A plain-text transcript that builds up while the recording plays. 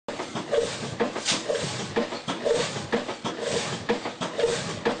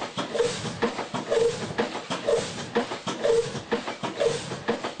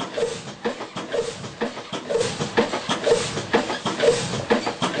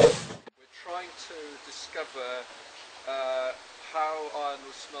discover how iron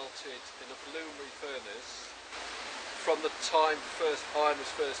was smelted in a bloomery furnace from the time iron was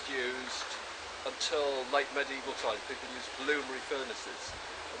first used until late medieval times. People used bloomery furnaces.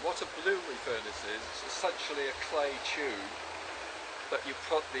 And what a bloomery furnace is, it's essentially a clay tube that you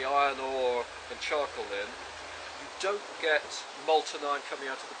put the iron ore and charcoal in. You don't get molten iron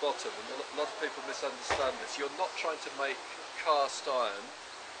coming out of the bottom, and a lot of people misunderstand this. You're not trying to make cast iron,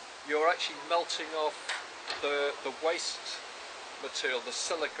 you're actually melting off the waste material, the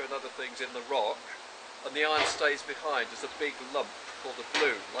silica and other things in the rock, and the iron stays behind as a big lump called a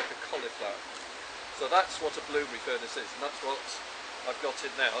bloom, like a cauliflower. So that's what a bloomery furnace is, and that's what I've got in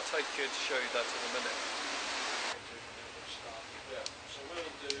there. I'll take you to show you that in a minute. Yeah. So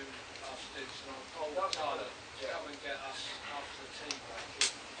we'll do our sticks and I'll hold Tyler to come and get us after the tea break.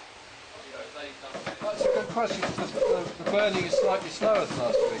 That's a good question, because the burning is slightly slower than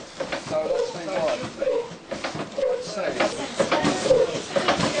last week. So let's see why. Let's see.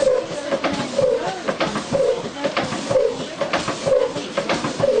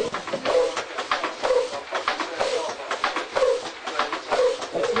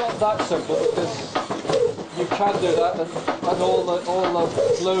 It's not that simple, because you can do that and all the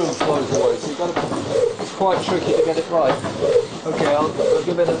bloom flows away, so you've got to, it's quite tricky to get it right. Okay, I'll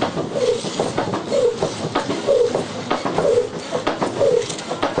give it a...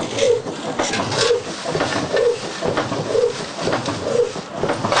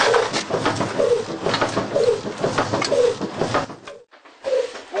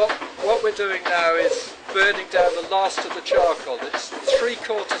 What we're doing now is burning down the last of the charcoal. It's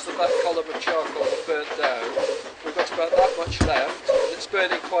 3/4 of that column of charcoal that burnt down. We've got about that much left, and it's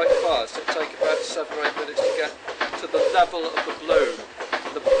burning quite fast. It'll take about 7 or 8 minutes to get to the level of the bloom.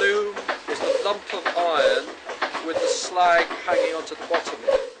 And the bloom is the lump of iron with the slag hanging onto the bottom of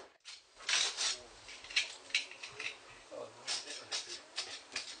it.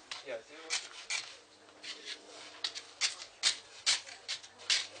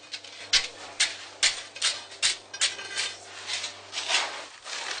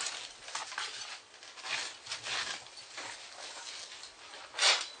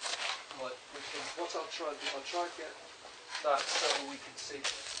 What I'll try and get that so we can see.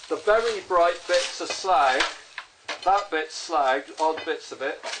 The very bright bits are slag. That bit's slag, odd bits of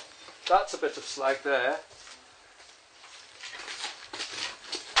it. That's a bit of slag there.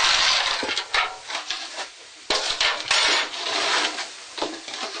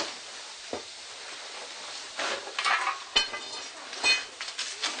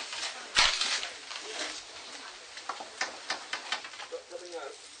 Coming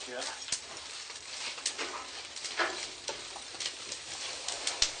out. Yeah.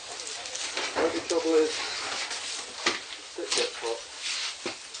 The only trouble is, it gets hot.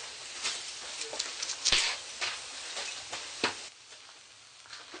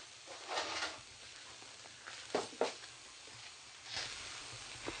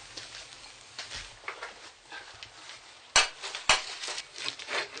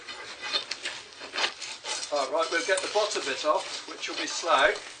 Right, we'll get the bottom bit off, which will be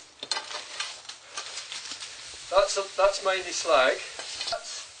slag. That's mainly slag.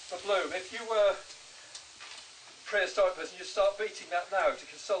 That's the bloom. If you were a prehistoric person, you'd start beating that now to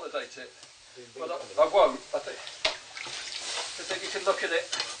consolidate it. Well, I won't, I think, because then you can look at it,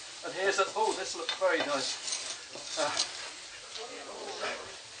 and here's a, oh, this looks very nice.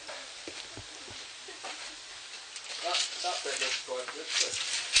 That bit looks quite good too.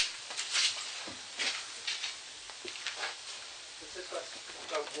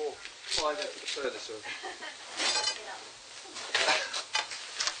 Don't walk, climb into the furnace room.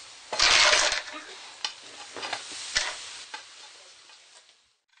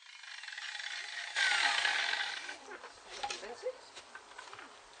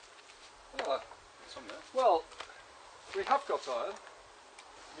 Well, we have got iron.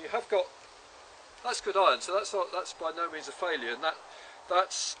 You have got, that's good iron, so that's by no means a failure, and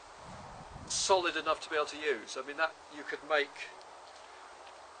that's solid enough to be able to use. I mean, that you could make.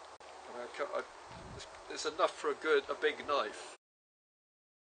 It's enough for a big knife.